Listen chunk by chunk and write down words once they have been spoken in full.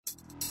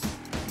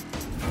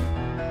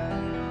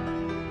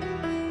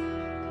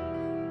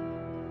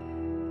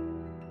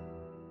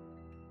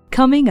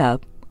Coming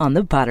up on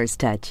The Potter's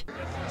Touch.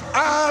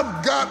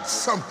 I've got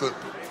something.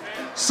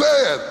 Say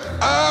it.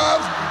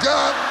 I've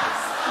got.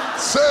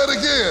 Say it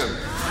again.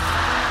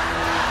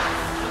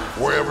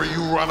 Wherever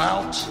you run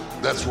out,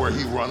 that's where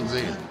he runs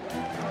in.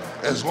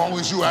 As long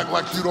as you act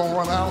like you don't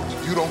run out,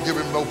 you don't give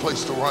him no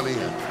place to run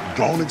in.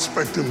 Don't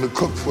expect him to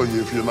cook for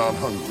you if you're not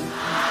hungry.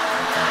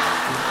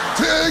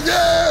 Say it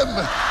again.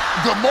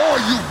 The more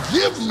you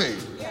give me,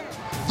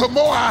 the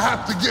more I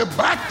have to give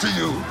back to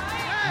you,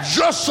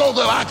 just so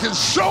that I can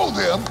show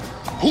them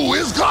who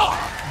is God.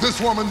 This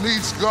woman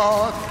needs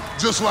God,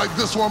 just like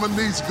this woman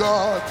needs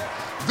God.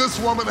 This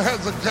woman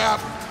has a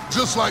gap,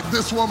 just like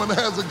this woman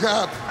has a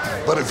gap.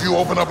 But if you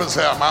open up and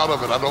say, I'm out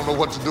of it, I don't know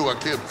what to do, I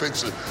can't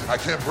fix it, I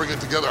can't bring it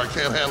together, I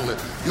can't handle it,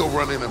 you'll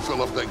run in and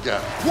fill up that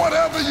gap.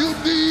 Whatever you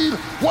need,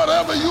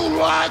 whatever you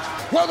lack,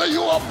 whether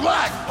you are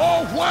black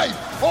or white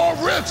or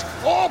rich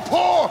or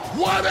poor,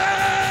 whatever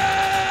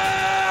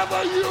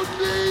you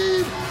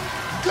need,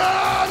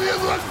 God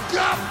is a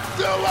gap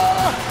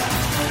filler.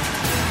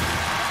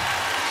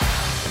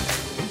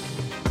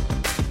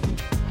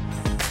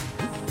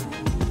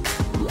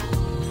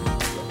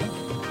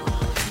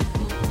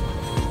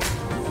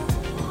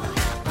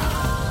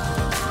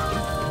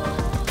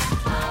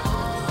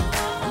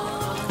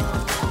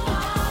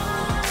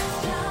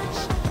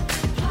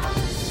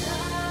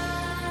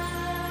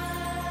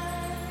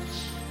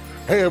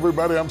 Hey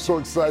everybody, I'm so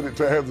excited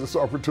to have this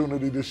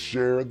opportunity to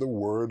share the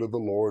word of the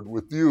Lord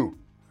with you.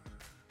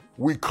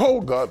 We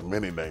call God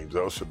many names,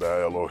 El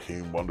Shaddai,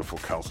 Elohim, Wonderful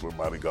Counselor,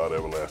 Mighty God,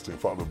 Everlasting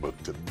Father, but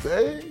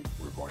today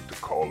we're going to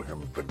call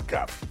him the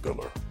Gap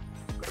Filler.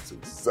 That's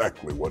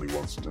exactly what he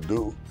wants to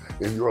do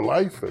in your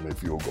life, and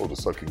if you'll go to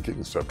 2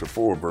 Kings chapter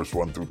 4, verse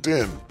 1 through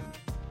 10,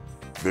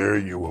 there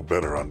you will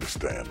better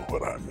understand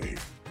what I mean.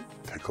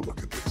 Take a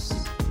look at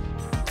this.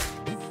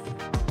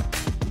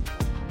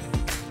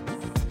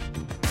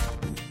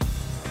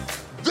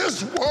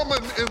 This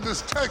woman in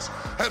this text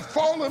had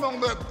fallen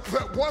on that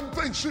one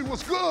thing. She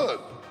was good.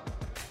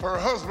 Her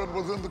husband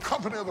was in the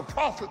company of the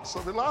prophets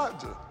of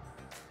Elijah.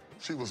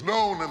 She was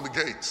known in the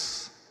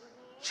gates.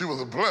 She was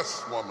a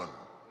blessed woman.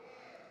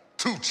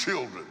 2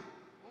 children,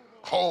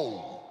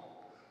 home,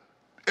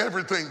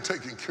 everything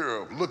taken care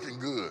of, looking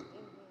good.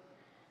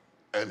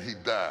 And he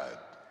died,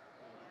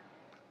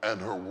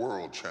 and her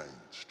world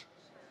changed.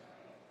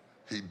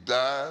 He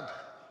died,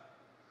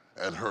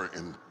 and her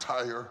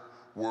entire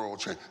world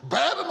changed.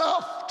 Bad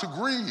enough to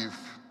grieve.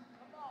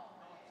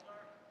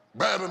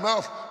 Bad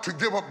enough to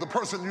give up the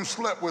person you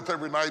slept with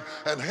every night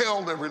and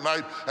held every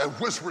night and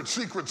whispered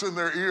secrets in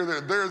their ear,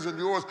 and theirs and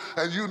yours,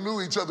 and you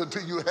knew each other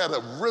until you had a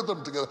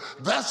rhythm together.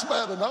 That's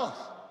bad enough.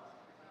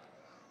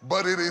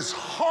 But it is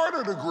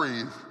harder to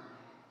grieve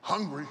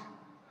hungry.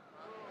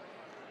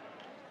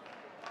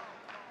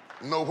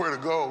 Nowhere to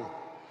go,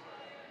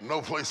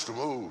 no place to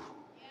move.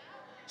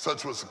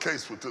 Such was the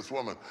case with this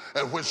woman.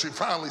 And when she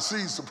finally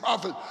sees the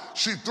prophet,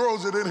 she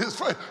throws it in his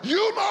face.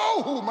 You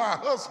know who my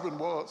husband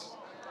was.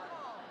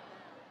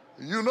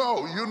 You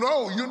know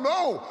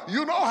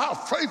how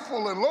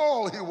faithful and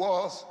loyal he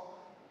was.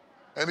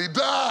 And he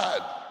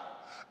died.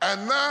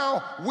 And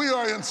now we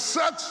are in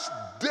such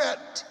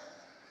debt.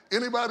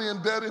 Anybody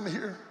in debt in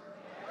here?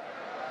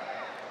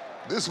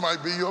 This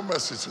might be your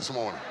message this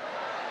morning.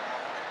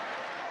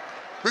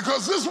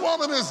 Because this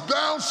woman is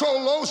down so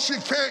low she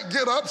can't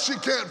get up, she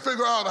can't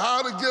figure out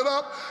how to get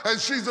up, and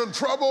she's in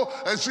trouble,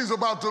 and she's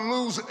about to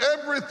lose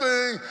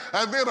everything,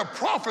 and then a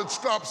prophet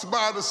stops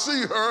by to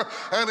see her,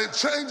 and it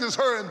changes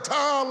her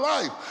entire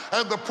life.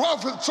 And the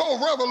prophet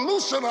so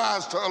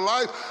revolutionized her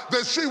life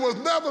that she was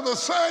never the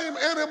same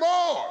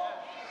anymore.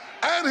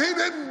 And he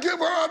didn't give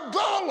her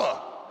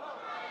 $1.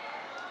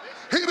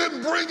 He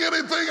didn't bring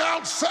anything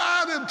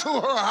outside into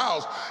her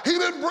house. He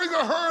didn't bring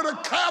a herd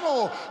of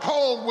cattle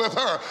home with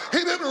her. He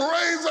didn't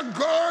raise a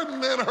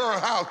garden in her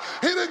house.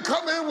 He didn't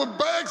come in with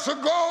bags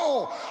of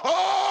gold.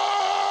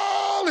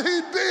 All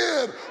he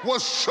did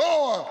was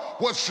show her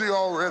what she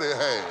already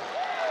had.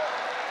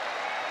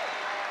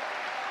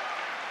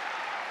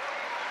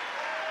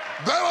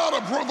 That ought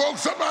to provoke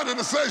somebody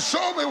to say,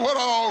 show me what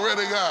I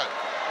already got.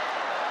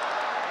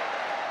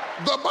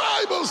 The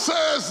Bible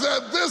says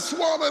that this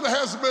woman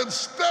has been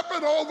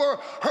stepping over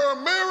her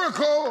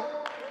miracle.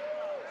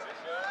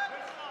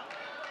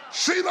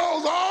 She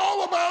knows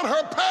all about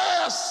her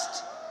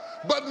past,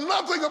 but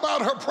nothing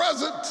about her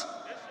present.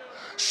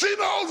 She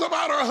knows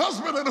about her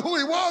husband and who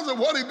he was and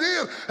what he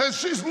did, and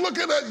she's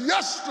looking at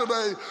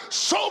yesterday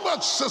so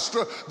much,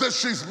 sister, that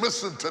she's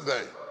missing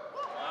today.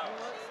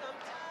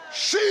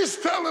 She's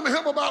telling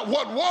him about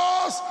what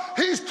was.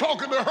 He's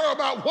talking to her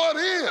about what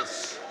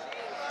is.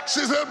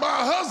 She said, my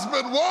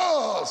husband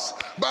was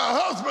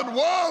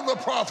the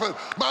prophet.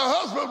 My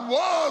husband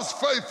was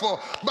faithful.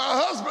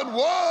 My husband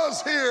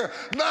was here.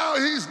 Now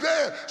he's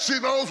dead. She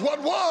knows what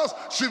was.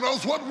 She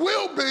knows what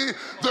will be.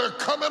 They're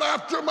coming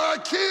after my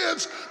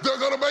kids. They're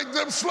going to make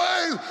them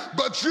slaves.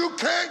 But you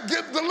can't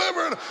get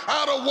delivered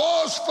out of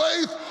was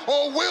faith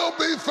or will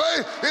be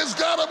faith. It's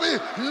got to be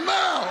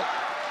now.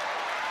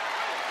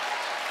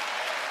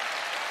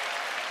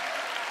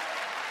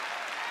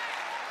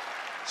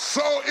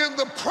 So in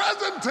the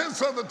present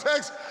tense of the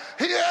text,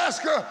 he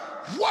asked her,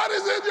 what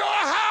is in your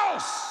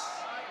house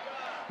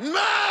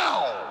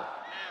now?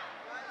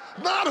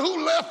 Not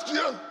who left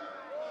you,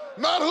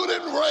 not who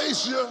didn't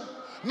raise you,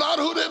 not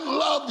who didn't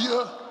love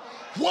you.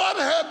 What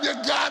have you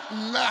got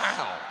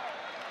now?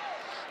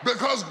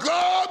 Because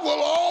God will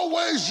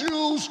always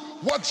use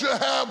what you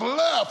have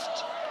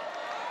left.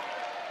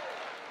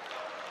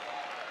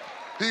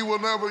 He will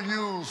never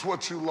use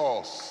what you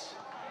lost.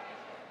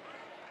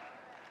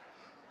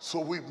 So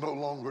weep no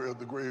longer at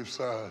the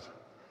graveside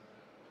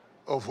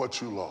of what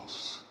you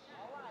lost,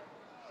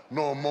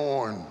 nor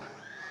mourn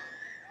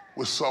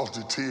with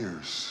salty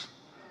tears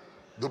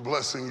the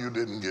blessing you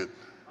didn't get.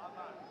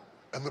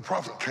 And the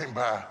prophet came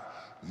by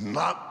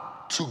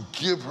not to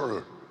give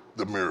her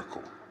the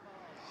miracle,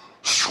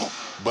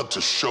 but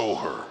to show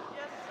her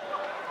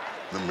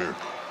the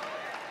miracle.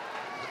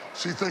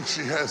 She thinks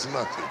she has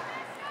nothing.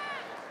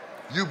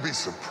 You'd be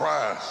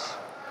surprised.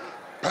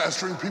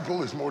 Pastoring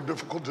people is more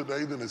difficult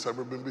today than it's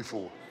ever been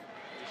before.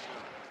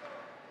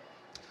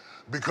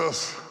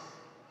 Because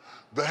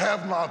the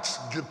have-nots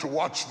get to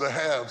watch the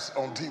haves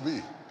on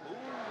TV.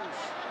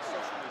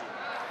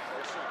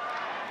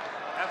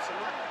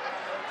 Absolutely.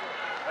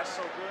 That's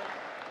so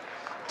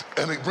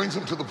good. And it brings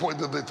them to the point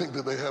that they think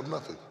that they have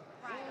nothing.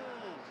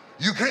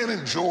 You can't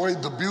enjoy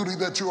the beauty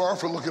that you are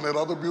for looking at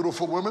other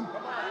beautiful women.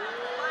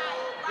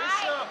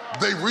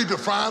 They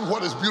redefine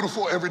what is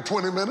beautiful every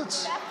 20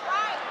 minutes.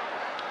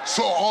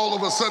 So all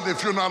of a sudden,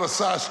 if you're not a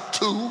size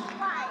 2,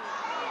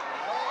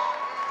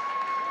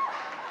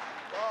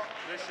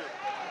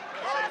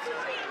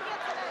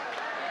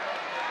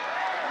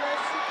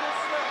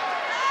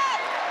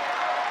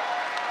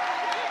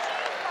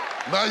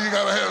 now you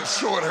gotta have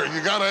short hair,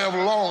 you gotta have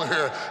long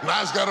hair,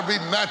 now it's gotta be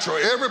natural.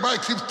 Everybody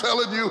keeps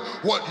telling you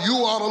what you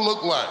ought to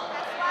look like.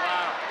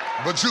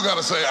 But you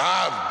gotta say,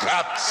 I've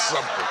got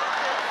something.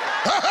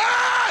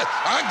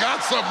 I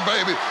got something,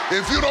 baby.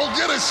 If you don't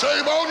get it,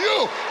 shame on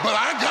you. But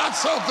I got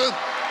something.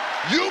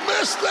 You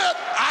missed that,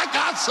 I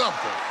got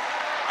something.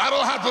 I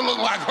don't have to look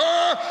like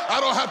her. I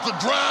don't have to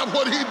drive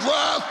what he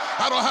drives.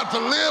 I don't have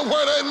to live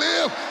where they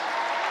live.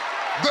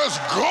 There's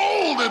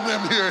gold in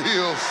them here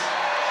hills.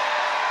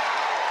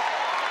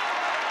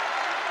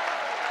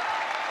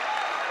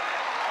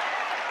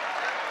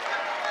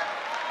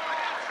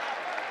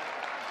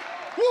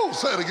 Woo,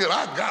 say it again,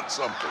 I got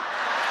something.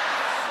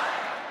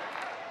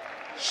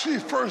 She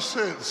first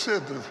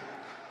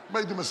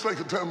made the mistake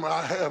of telling me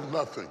I have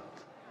nothing.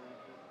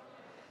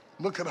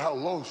 Look at how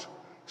low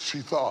she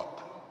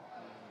thought.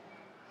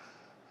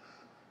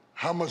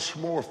 How much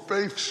more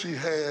faith she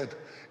had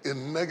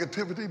in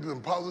negativity than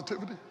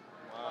positivity.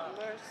 Wow.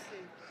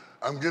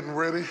 I'm getting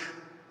ready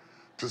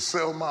to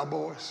sell my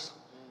boys.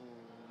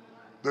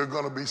 They're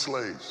gonna be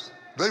slaves.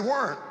 They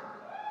weren't,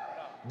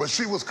 but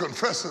she was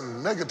confessing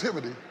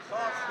negativity.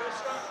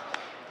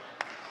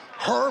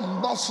 Her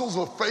muscles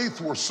of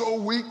faith were so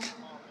weak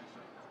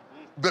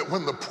that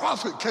when the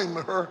prophet came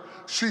to her,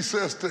 she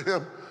says to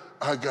him,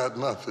 I got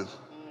nothing.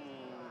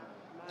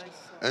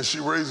 And she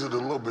raised it a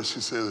little bit.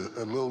 She said,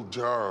 a little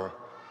jar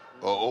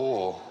of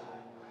oil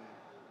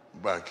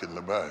back in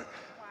the back.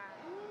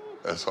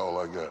 That's all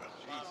I got.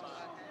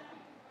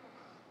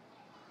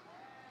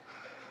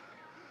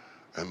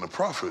 And the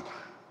prophet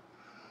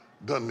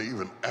doesn't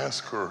even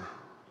ask her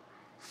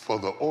for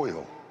the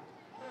oil.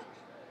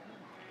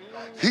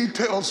 He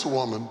tells a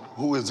woman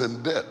who is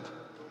in debt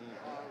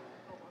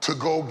to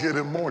go get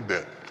him more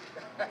debt.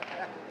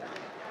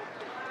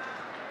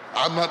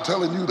 I'm not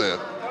telling you that.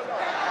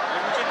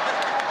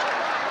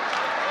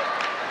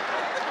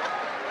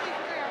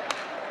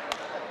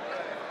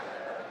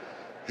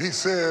 He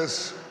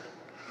says,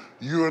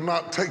 you are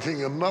not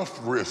taking enough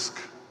risk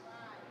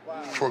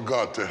for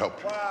God to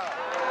help you.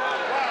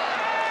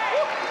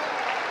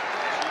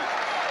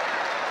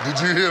 Did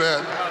you hear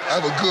that?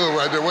 That was good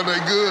right there. Wasn't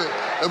that good?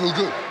 That was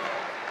good.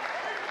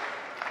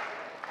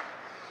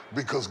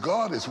 Because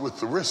God is with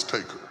the risk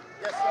taker.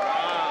 Yes,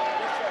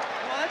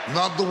 sir.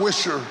 Not the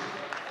wisher,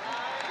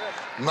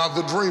 not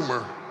the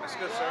dreamer, That's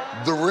good,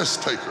 sir. the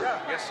risk taker.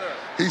 Yes, sir.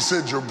 He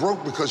said, you're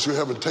broke because you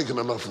haven't taken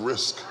enough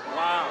risk.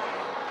 Wow.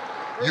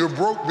 You're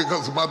broke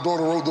because my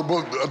daughter wrote the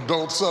book,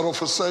 Don't Settle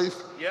for Safe.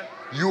 Yeah.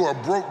 You are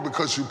broke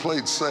because you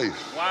played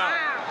safe. Wow.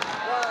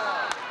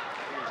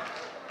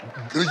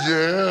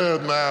 Yeah,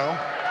 now.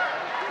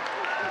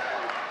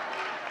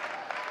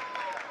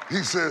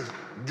 He said,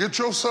 get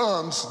your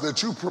sons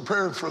that you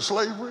prepared for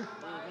slavery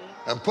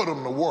and put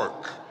them to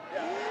work.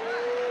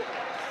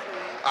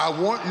 I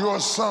want your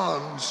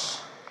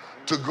sons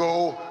to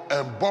go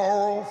and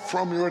borrow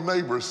from your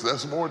neighbors,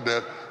 that's more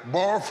debt,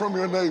 borrow from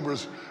your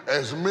neighbors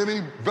as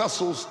many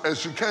vessels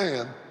as you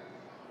can.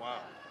 Wow.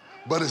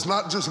 But it's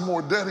not just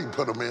more debt he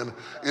put them in,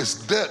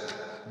 it's debt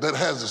that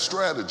has a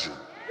strategy.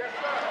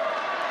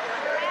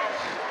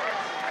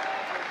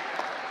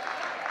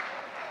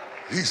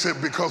 He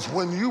said, because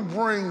when you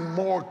bring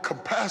more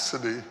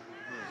capacity,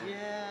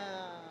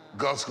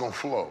 God's gonna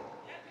flow.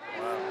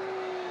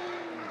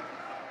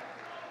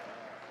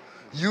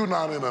 You're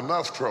not in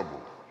enough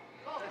trouble.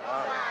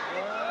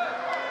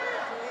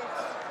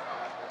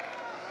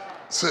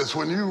 says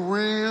when you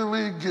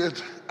really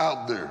get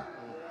out there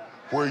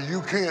where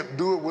you can't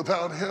do it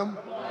without him,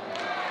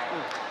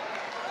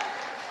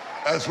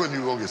 that's when you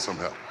go get some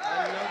help.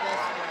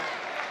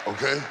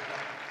 Okay?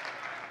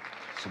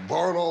 So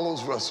borrowed all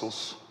those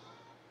vessels,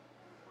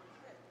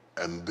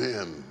 and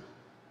then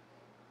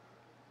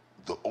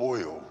the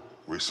oil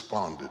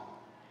responded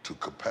to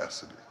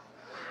capacity.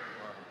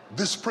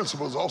 This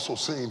principle is also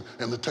seen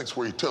in the text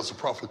where he tells the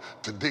prophet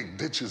to dig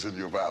ditches in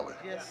your valley.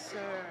 Yes,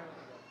 sir.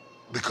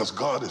 Because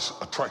God is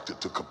attracted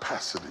to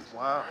capacity.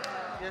 Wow.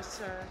 Yes,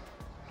 sir.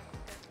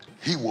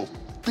 He will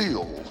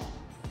fill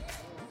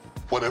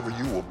whatever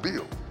you will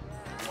build.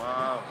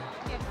 Wow.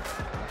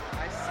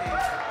 I see.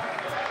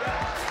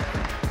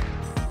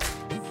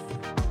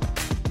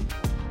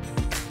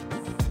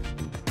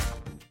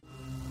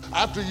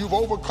 After you've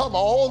overcome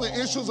all the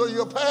issues of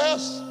your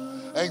past,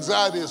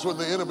 anxiety is when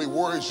the enemy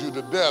worries you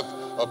to death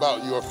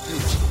about your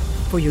future.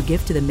 For your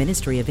gift to the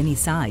ministry of any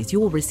size,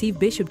 you will receive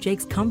Bishop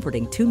Jake's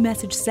comforting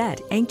 2-message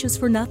set, Anxious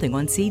for Nothing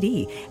on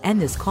CD,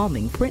 and this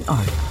calming print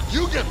art.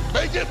 You can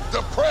make it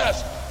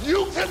depressed.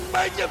 You can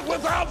make it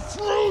without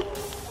fruit,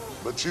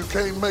 but you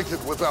can't make it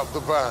without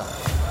the vine.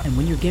 And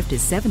when your gift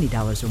is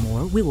 $70 or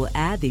more, we will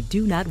add the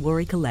Do Not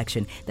Worry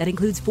collection that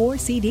includes 4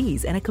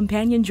 CDs and a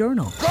companion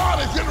journal. God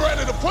is getting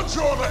ready to put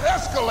you on an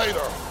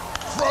escalator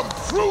from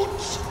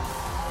fruits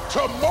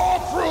to more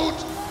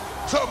fruit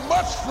to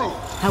much fruit.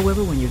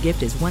 However, when your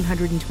gift is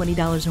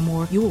 $120 or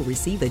more, you will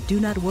receive the Do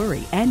Not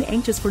Worry and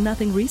Anxious for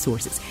Nothing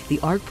resources, the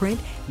art print,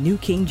 New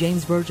King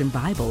James Version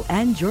Bible,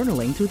 and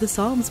journaling through the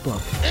Psalms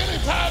book.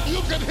 Anytime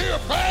you can hear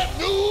bad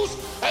news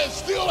and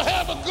still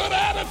have a good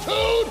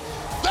attitude,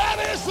 that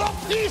is the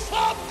peace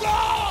of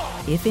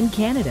God. If in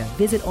Canada,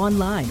 visit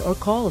online or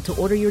call to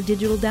order your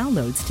digital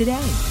downloads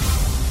today.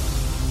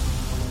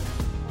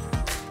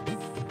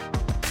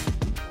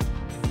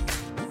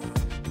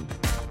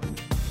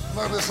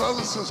 Now this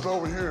other sister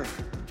over here,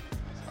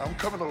 I'm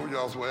coming over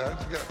y'all's way, I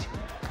forgot you.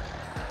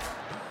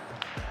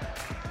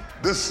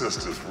 This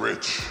sister's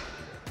rich.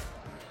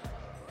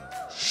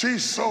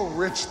 She's so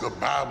rich, the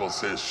Bible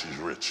says she's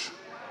rich.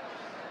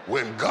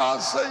 When God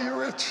say you're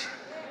rich,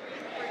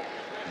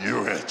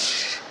 you're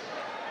rich.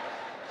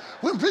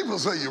 When people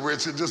say you're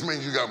rich, it just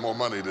means you got more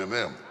money than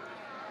them.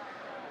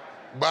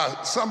 By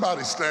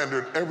somebody's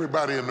standard,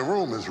 everybody in the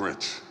room is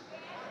rich.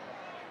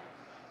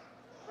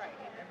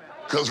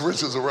 Because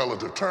rich is a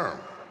relative term.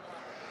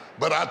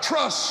 But I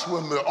trust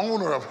when the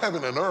owner of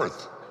heaven and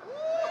earth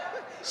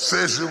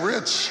says you're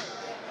rich,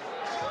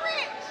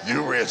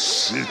 you're rich.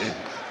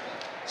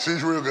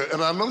 She's real good.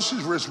 And I know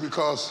she's rich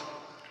because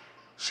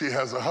she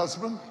has a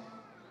husband,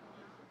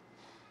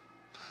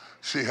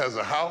 she has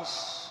a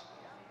house,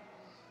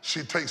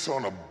 she takes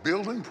on a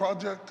building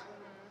project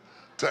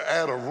to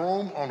add a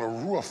room on a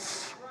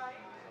roof,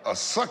 a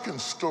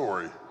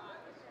second-story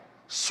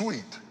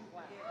suite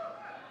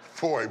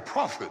for a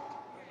prophet,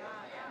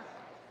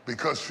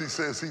 because she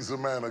says he's a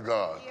man of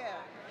God.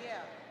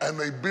 And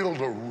they build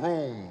a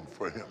room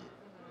for him.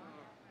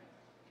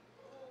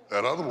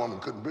 That other woman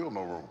couldn't build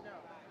no room.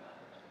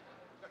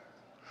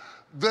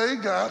 They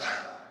got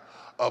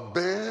a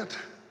bed,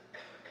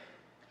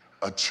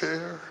 a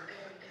chair,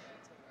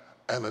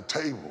 and a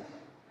table,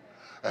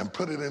 and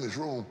put it in his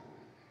room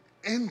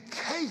in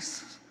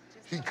case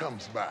he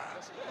comes by.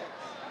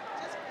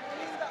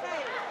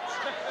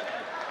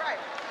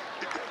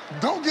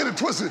 Don't get it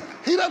twisted.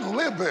 He doesn't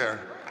live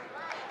there.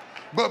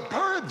 But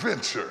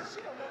peradventure,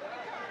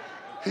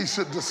 he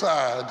should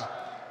decide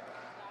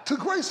to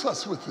grace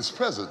us with his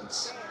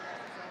presence.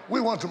 We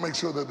want to make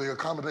sure that the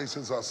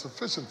accommodations are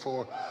sufficient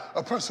for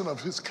a person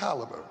of his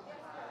caliber.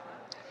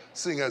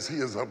 Seeing as he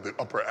is of the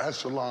upper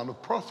echelon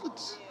of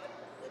prophets,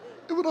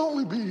 it would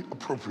only be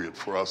appropriate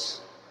for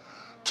us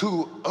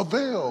to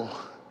avail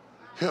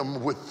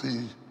him with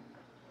the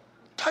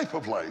type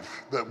of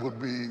life that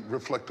would be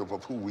reflective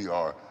of who we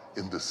are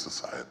in this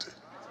society.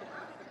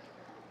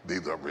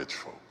 These are rich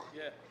folk.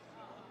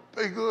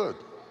 They good.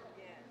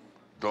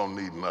 Don't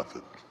need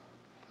nothing.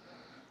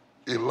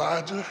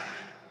 Elijah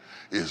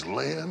is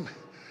laying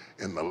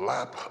in the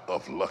lap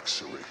of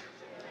luxury,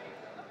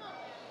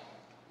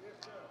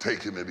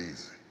 taking it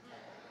easy.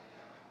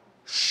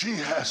 She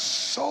has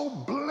so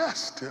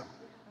blessed him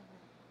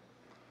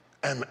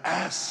and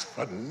asked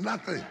for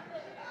nothing.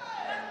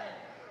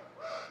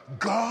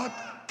 God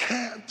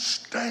can't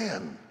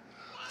stand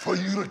for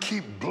you to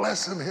keep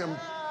blessing him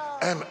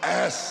and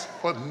ask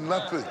for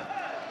nothing.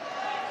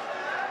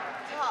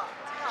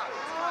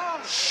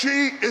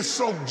 She is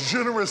so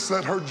generous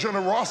that her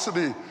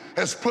generosity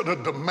has put a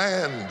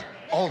demand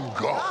on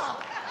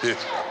God.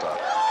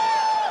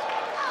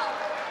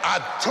 I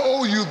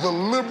told you the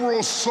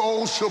liberal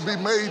soul shall be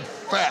made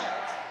fat.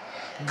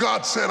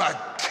 God said, I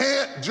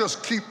can't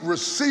just keep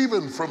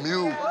receiving from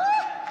you,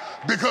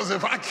 because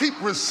if I keep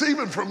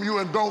receiving from you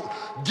and don't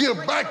give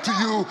back to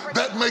you,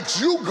 that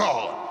makes you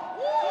God.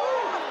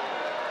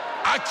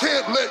 I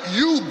can't let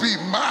you be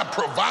my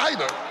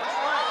provider.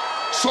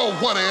 So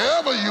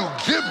whatever you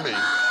give me,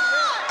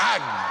 I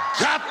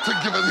got to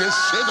give it his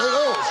shit.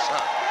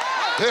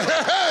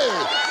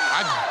 I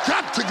I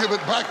got to give it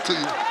back to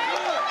you.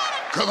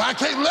 Because I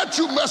can't let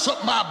you mess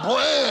up my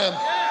brand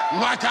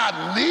like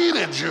I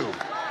needed you.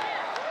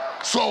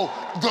 So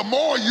the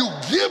more you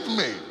give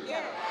me,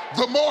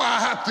 the more I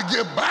have to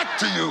give back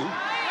to you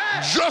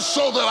just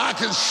so that I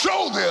can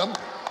show them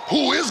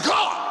who is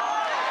God.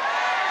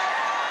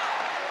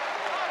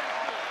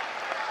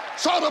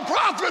 So the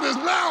prophet is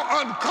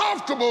now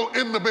uncomfortable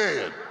in the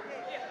bed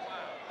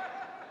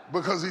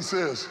because he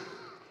says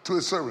to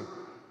his servant,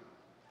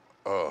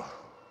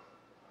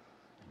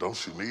 don't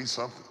she need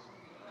something?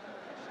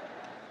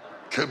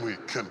 Can we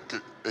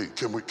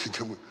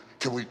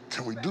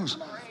do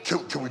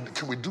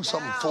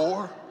something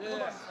for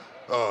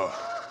her?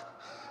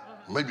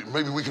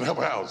 Maybe we can help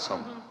her out with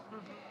something.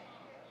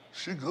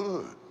 She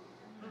good.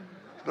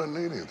 She doesn't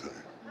need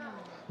anything.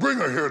 Bring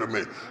her here to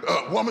me.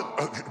 Woman,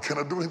 can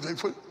I do anything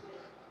for you?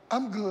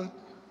 I'm good.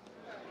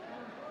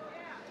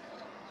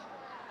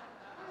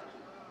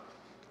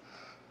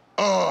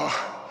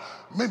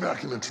 Maybe I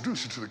can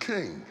introduce you to the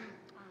king.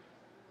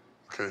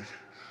 Okay?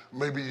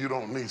 Maybe you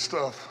don't need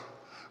stuff.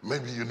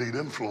 Maybe you need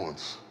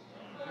influence.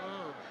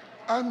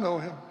 I know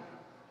him.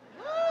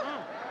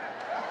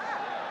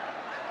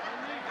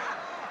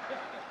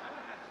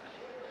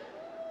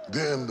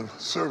 Then the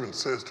servant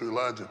says to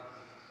Elijah,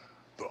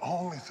 the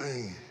only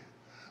thing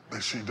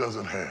that she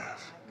doesn't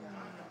have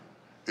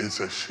is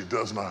that she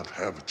does not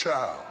have a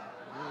child.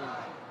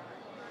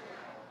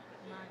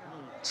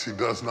 She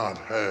does not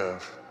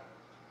have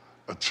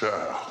a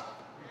child.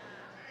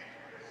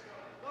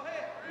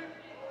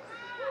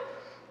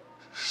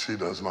 She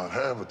does not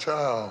have a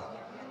child,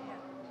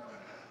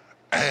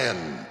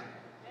 and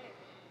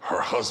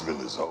her husband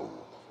is old.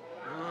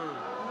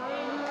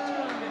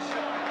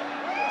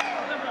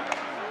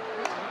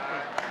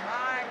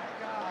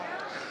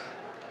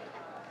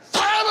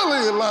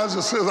 Finally,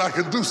 Elijah says, I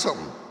can do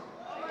something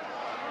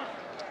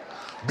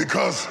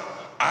because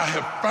I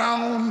have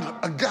found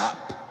a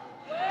gap.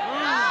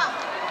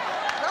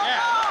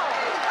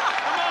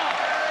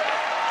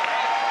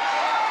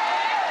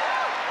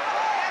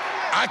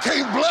 I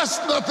can't bless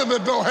nothing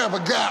that don't have a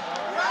gap.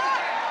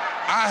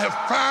 I have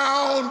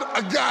found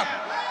a gap.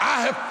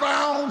 I have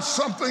found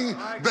something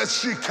that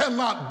she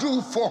cannot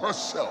do for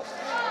herself.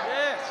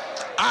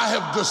 I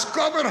have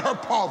discovered her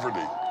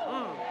poverty.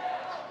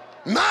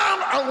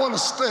 Now I want to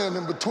stand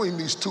in between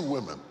these two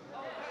women,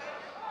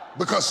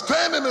 because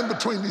standing in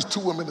between these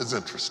two women is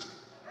interesting.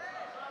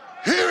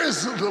 Here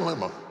is the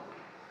dilemma.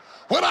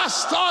 When I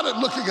started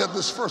looking at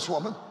this first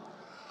woman,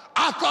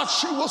 I thought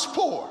she was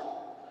poor.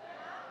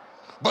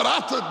 But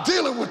after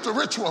dealing with the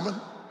rich woman,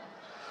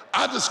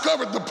 I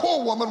discovered the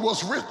poor woman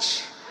was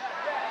rich.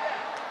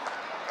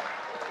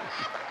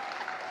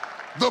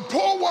 The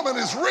poor woman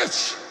is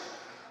rich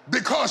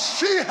because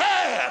she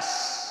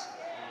has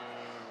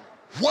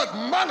what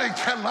money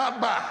cannot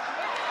buy.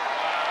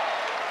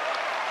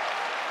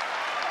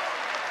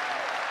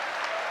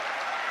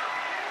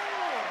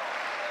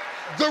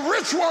 The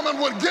rich woman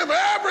would give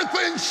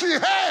everything she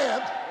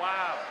had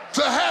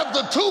to have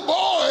the two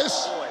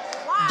boys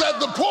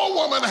that the poor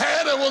woman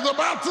had and was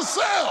about to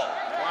sell.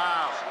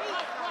 Wow.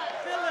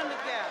 Fill in the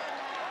gap.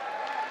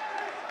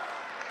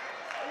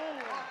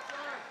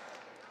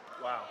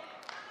 Wow.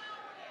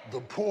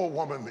 The poor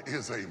woman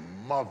is a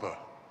mother.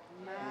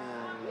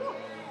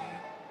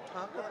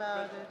 Talk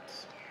about it.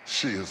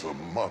 She is a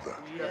mother.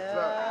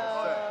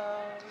 Yeah.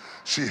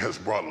 She has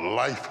brought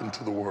life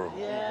into the world.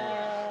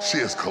 Yeah. She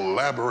has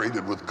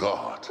collaborated with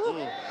God.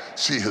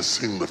 She has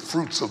seen the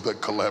fruits of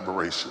that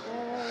collaboration.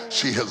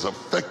 She has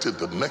affected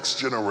the next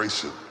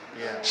generation.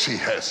 She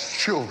has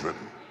children.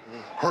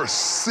 Her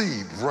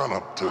seed run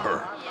up to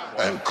her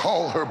and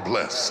call her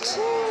blessed.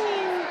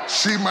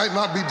 She might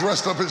not be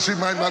dressed up and she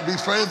might not be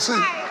fancy,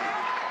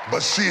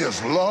 but she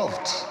is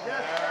loved.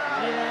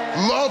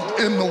 Loved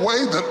in the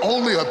way that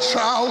only a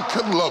child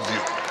can love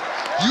you.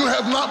 You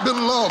have not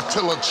been loved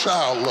till a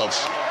child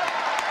loves you.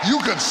 You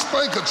can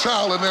spank a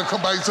child and they'll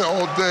come back and say,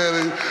 oh,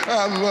 daddy,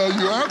 I love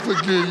you, I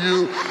forgive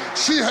you.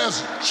 She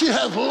has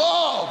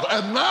love.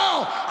 And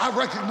now I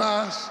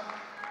recognize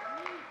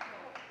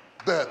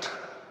that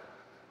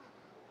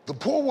the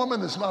poor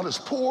woman is not as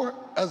poor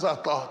as I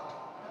thought.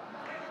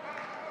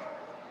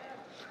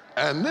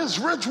 And this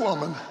rich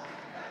woman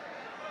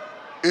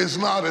is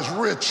not as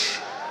rich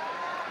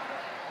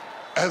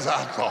as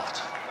I thought.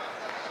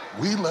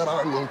 We let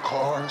our little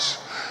cars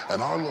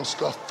and our little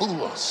stuff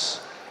fool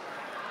us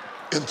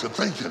into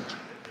thinking.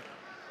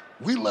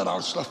 We let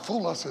our stuff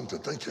fool us into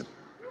thinking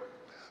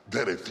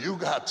that if you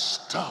got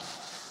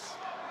stuff,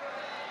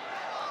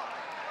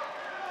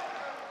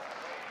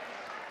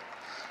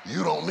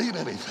 you don't need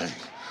anything.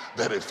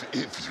 That if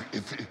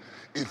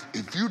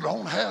you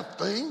don't have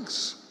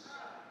things,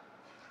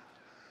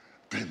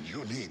 then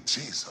you need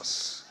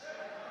Jesus.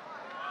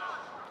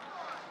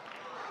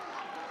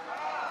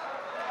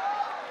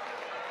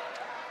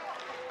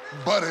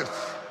 But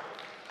if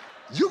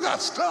you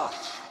got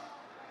stuff,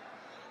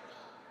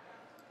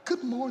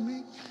 good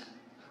morning,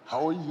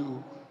 how are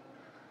you?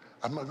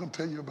 I'm not gonna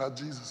tell you about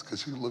Jesus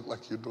because you look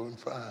like you're doing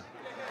fine.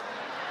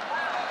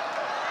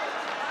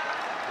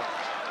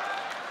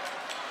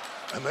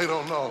 And they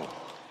don't know.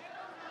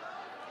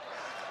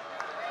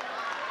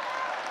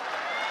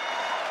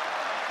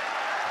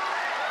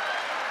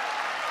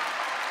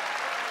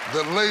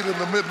 That late in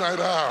the midnight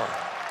hour,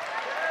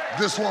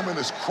 this woman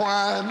is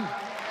crying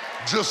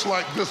just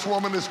like this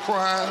woman is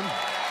crying.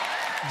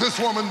 This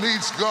woman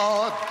needs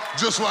God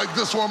just like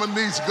this woman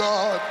needs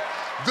God.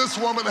 This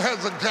woman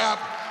has a gap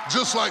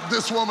just like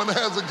this woman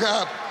has a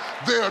gap.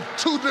 There are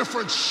two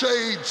different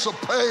shades of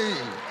pain.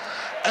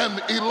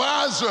 And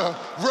Elijah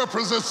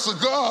represents the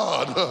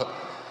God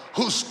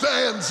who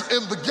stands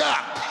in the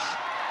gap.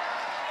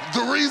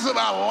 The reason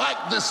I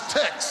like this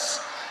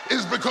text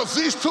is because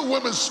these two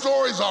women's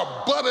stories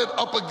are butted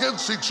up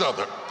against each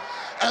other.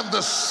 And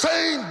the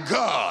same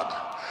God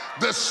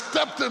that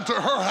stepped into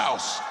her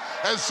house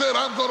and said,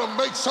 I'm gonna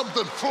make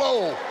something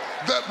flow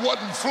that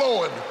wasn't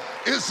flowing,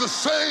 is the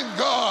same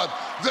God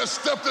that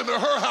stepped into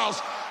her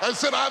house and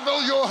said, I know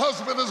your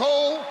husband is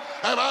old,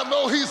 and I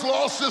know he's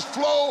lost his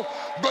flow,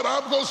 but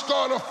I'm gonna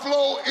start a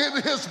flow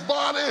in his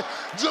body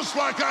just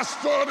like I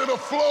started a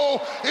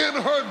flow in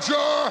her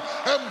jar,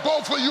 and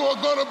both of you are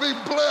gonna be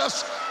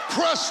blessed,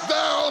 pressed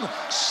down,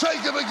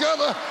 shaken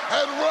together,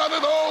 and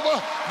running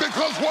over,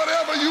 because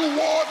whatever you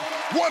want,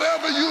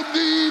 whatever you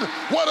need,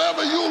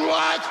 whatever you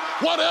like,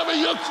 whatever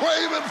you're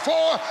craving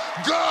for,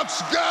 God's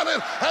got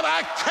it. And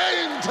I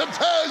came to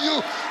tell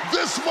you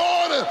this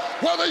morning,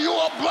 whether you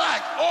are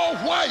black or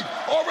white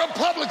or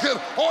Republican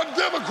or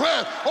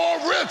Democrat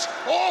or rich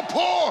or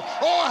poor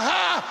or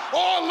high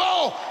or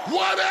low,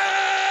 whatever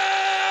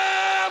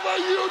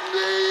you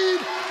need,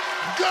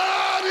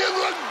 God is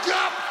a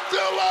gap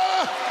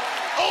filler.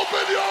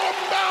 Open your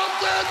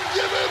mouth and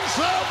give him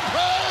some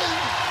praise.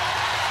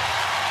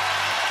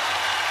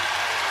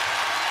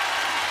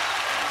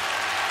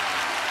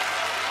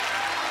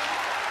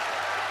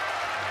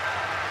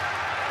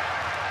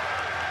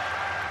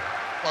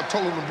 I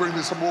told him to bring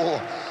me some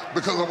more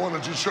because I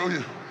wanted to show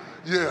you.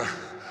 Yeah,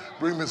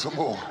 bring me some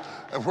more.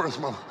 And where's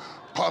my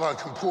pot I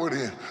can pour it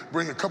in?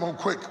 Bring it, come on,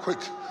 quick,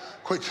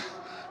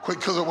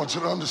 because I want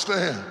you to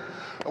understand.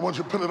 I want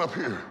you to put it up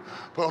here,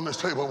 put it on this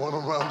table. I want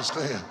them to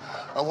understand.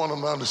 I want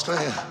them to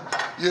understand.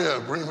 Yeah,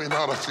 bring me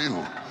not a few.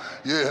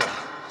 Yeah,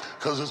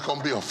 because it's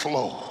gonna be a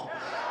flow.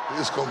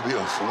 It's gonna be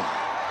a flow.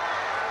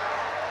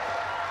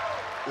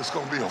 It's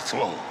gonna be a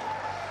flow.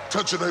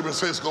 Touch your neighbor and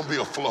say it's gonna be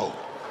a flow.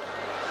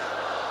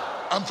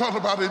 I'm talking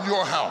about in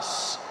your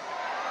house.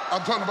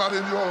 I'm talking about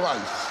in your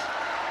life.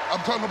 I'm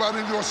talking about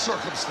in your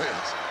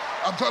circumstance.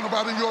 I'm talking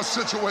about in your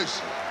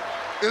situation.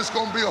 It's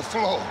gonna be a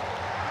flow.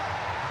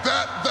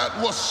 That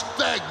was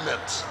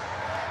stagnant,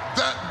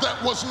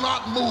 that was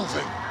not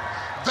moving,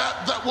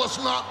 that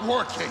was not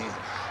working,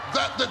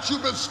 that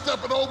you've been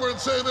stepping over and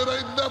saying it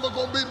ain't never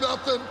gonna be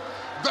nothing,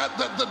 that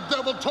the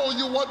devil told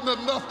you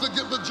wasn't enough to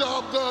get the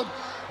job done.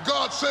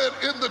 God said,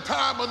 in the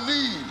time of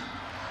need,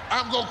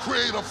 I'm gonna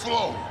create a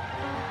flow.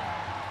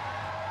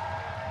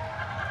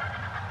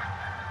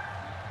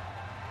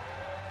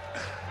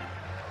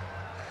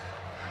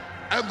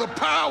 And the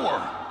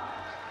power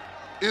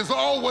is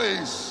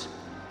always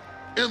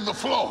in the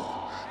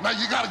flow. Now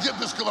you got to get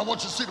this because I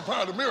want you to see the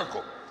power of the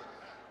miracle.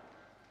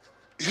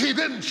 He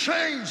didn't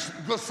change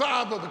the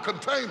size of the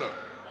container.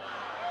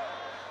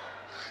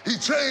 He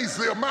changed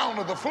the amount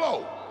of the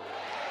flow.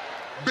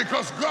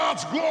 Because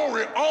God's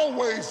glory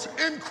always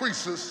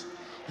increases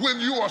when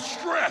you are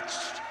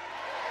stretched.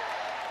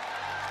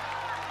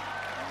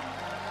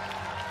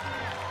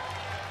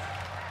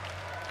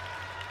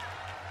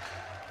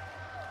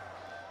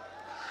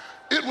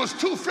 It was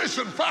 2 fish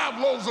and 5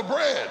 loaves of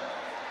bread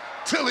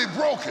till he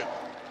broke it.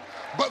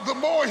 But the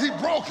more he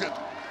broke it,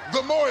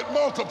 the more it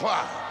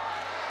multiplied.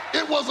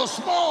 It was a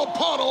small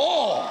pot of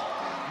oil,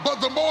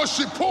 but the more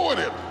she poured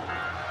it,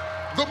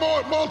 the more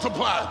it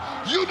multiplied.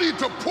 You need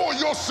to pour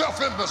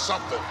yourself into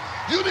something.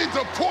 You need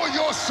to pour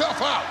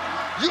yourself out.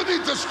 You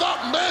need to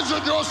stop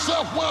measuring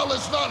yourself while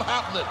it's not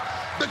happening.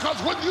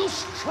 Because when you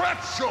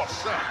stretch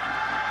yourself,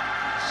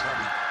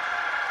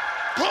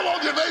 pull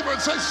on your neighbor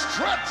and say,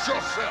 stretch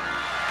yourself.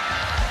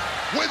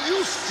 When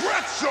you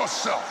stretch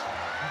yourself,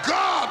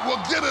 God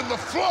will get in the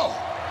flow.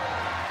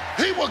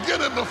 He will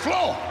get in the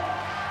flow.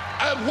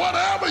 And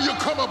whatever you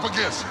come up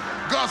against,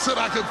 God said,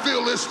 I can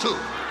feel this too.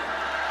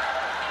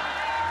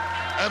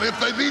 And if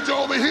they need you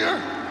over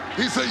here,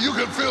 he said, you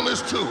can feel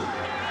this too.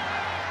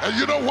 And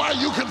you know why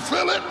you can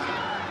feel it?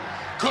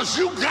 Because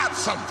you got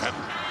something.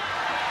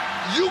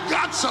 You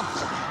got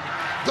something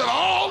that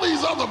all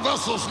these other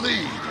vessels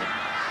need.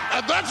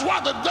 And that's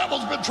why the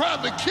devil's been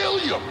trying to kill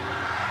you.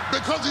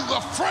 Because he's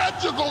afraid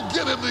you're going to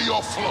get into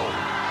your flow.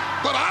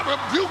 But I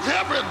rebuke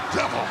every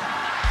devil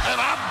and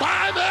I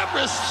bind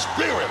every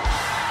spirit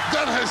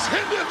that has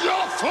hindered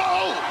your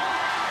flow.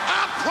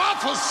 I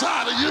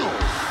prophesy to you,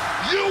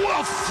 you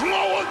will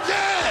flow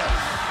again.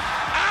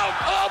 Out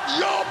of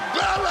your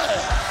belly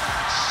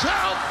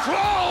shall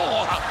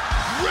flow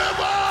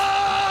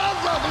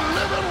rivers of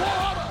living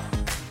water.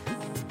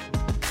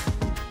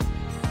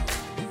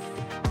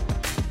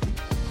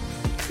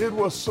 It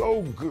was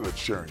so good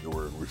sharing the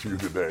word with you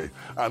today.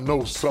 I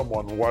know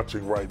someone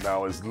watching right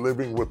now is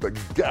living with a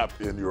gap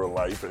in your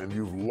life and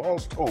you've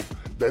lost hope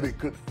that it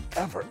could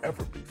ever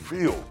be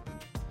filled.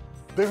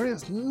 There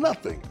is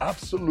nothing,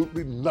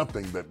 absolutely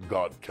nothing that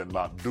God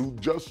cannot do.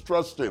 Just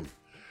trust Him.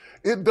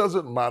 It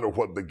doesn't matter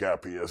what the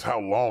gap is,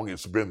 how long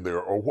it's been there,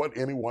 or what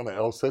anyone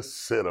else has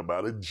said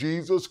about it.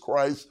 Jesus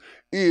Christ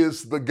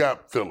is the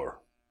gap filler.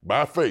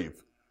 By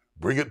faith,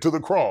 bring it to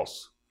the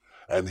cross,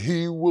 and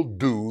He will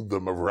do the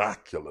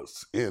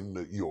miraculous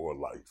in your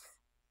life.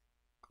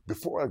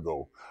 Before I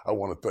go, I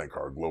want to thank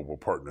our Global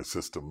Partner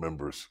System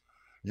members.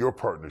 Your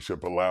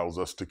partnership allows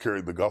us to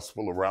carry the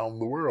gospel around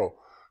the world.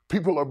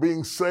 People are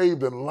being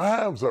saved and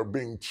lives are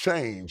being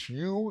changed.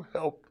 You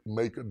help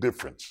make a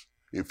difference.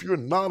 If you're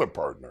not a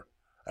partner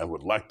and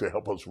would like to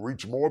help us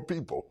reach more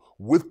people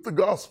with the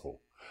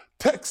gospel,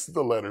 text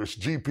the letters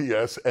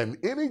GPS and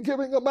any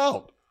giving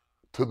amount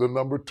to the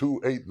number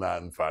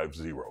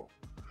 28950.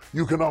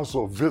 You can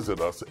also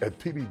visit us at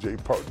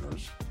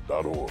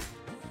tdjpartners.org.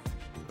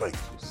 Thank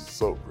you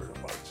so very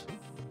much,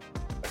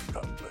 and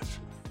God bless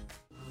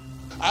you.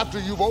 After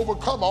you've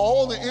overcome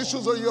all the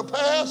issues of your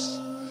past,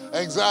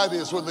 anxiety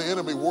is when the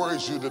enemy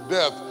worries you to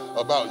death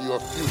about your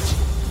future.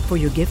 For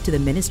your gift to the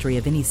ministry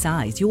of any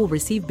size, you will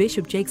receive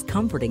Bishop Jake's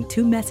comforting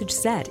 2-message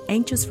set,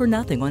 Anxious for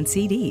Nothing, on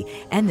CD,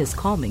 and this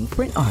calming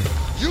print art.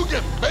 You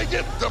can make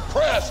it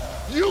depressed.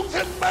 You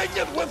can make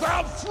it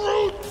without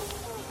fruit,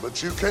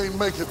 but you can't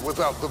make it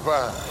without the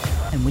vine.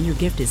 And when your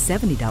gift is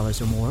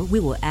 $70 or more, we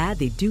will add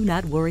the Do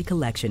Not Worry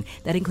collection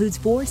that includes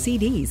 4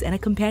 CDs and a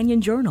companion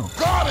journal.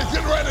 God is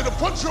getting ready to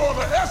put you on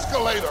an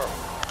escalator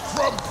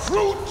from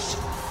fruit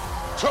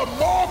to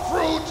more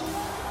fruit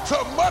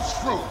to much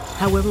fruit.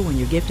 However, when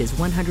your gift is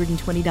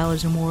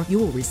 $120 or more, you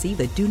will receive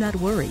the Do Not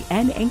Worry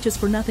and Anxious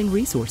for Nothing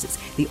resources,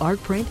 the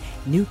Ark Print,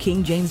 New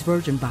King James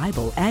Version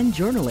Bible, and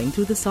journaling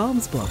through the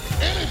Psalms book.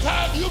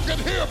 Anytime you can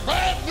hear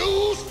bad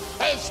news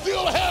and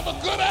still have a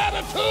good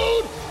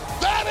attitude,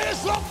 that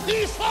is the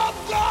peace of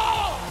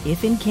God.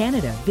 If in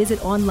Canada,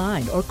 visit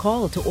online or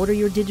call to order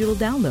your digital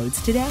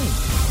downloads today.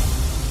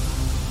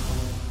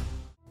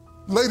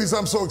 Ladies,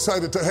 I'm so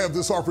excited to have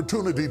this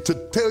opportunity to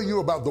tell you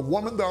about the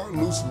Woman Thou Art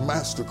Loose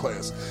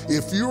Masterclass.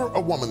 If you're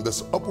a woman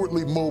that's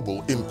upwardly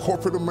mobile in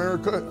corporate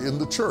America, in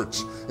the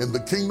church, in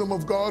the kingdom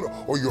of God,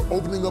 or you're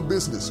opening a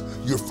business,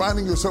 you're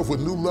finding yourself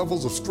with new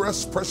levels of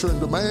stress, pressure, and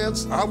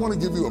demands, I want to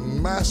give you a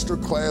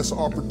masterclass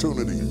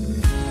opportunity.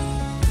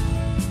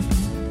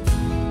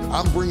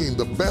 I'm bringing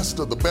the best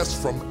of the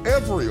best from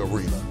every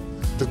arena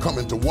to come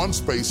into one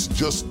space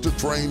just to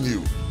train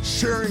you,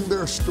 sharing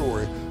their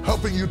story,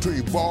 helping you to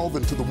evolve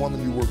into the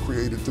woman you were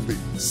created to be.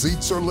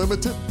 Seats are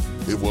limited.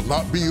 It will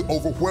not be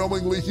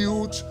overwhelmingly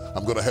huge.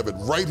 I'm going to have it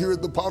right here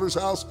at the Potter's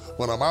House.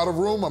 When I'm out of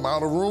room, I'm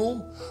out of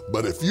room.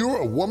 But if you're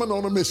a woman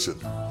on a mission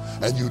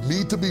and you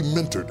need to be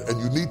mentored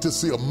and you need to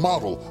see a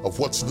model of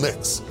what's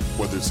next,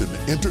 whether it's in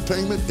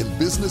entertainment, in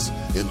business,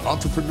 in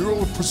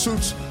entrepreneurial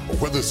pursuits, or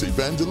whether it's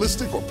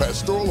evangelistic or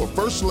pastoral or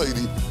first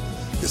lady,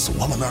 it's a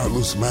Woman Thou Art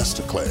Loose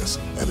Masterclass,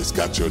 and it's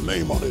got your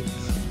name on it.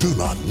 Do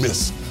not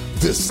miss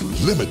this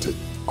limited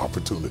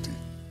opportunity.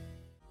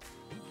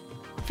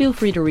 Feel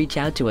free to reach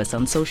out to us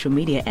on social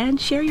media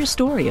and share your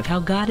story of how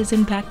God is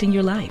impacting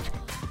your life.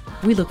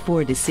 We look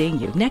forward to seeing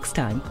you next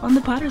time on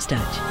The Potter's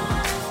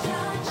Touch.